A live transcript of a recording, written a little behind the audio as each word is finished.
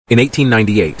In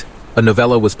 1898, a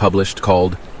novella was published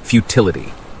called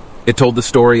Futility. It told the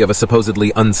story of a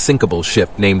supposedly unsinkable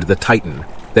ship named the Titan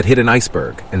that hit an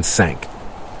iceberg and sank.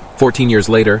 14 years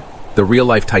later, the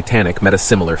real-life Titanic met a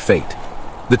similar fate.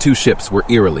 The two ships were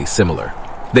eerily similar.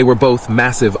 They were both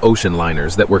massive ocean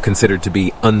liners that were considered to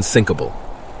be unsinkable.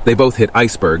 They both hit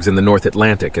icebergs in the North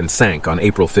Atlantic and sank on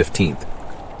April 15th.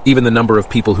 Even the number of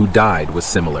people who died was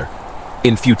similar.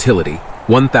 In Futility,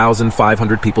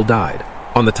 1,500 people died.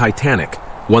 On the Titanic,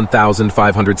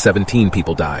 1,517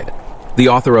 people died. The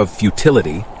author of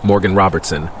Futility, Morgan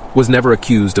Robertson, was never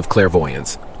accused of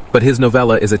clairvoyance, but his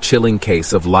novella is a chilling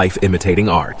case of life imitating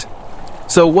art.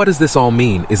 So what does this all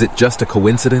mean? Is it just a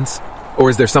coincidence? Or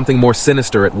is there something more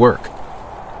sinister at work?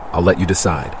 I'll let you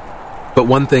decide. But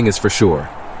one thing is for sure.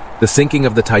 The sinking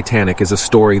of the Titanic is a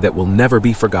story that will never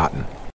be forgotten.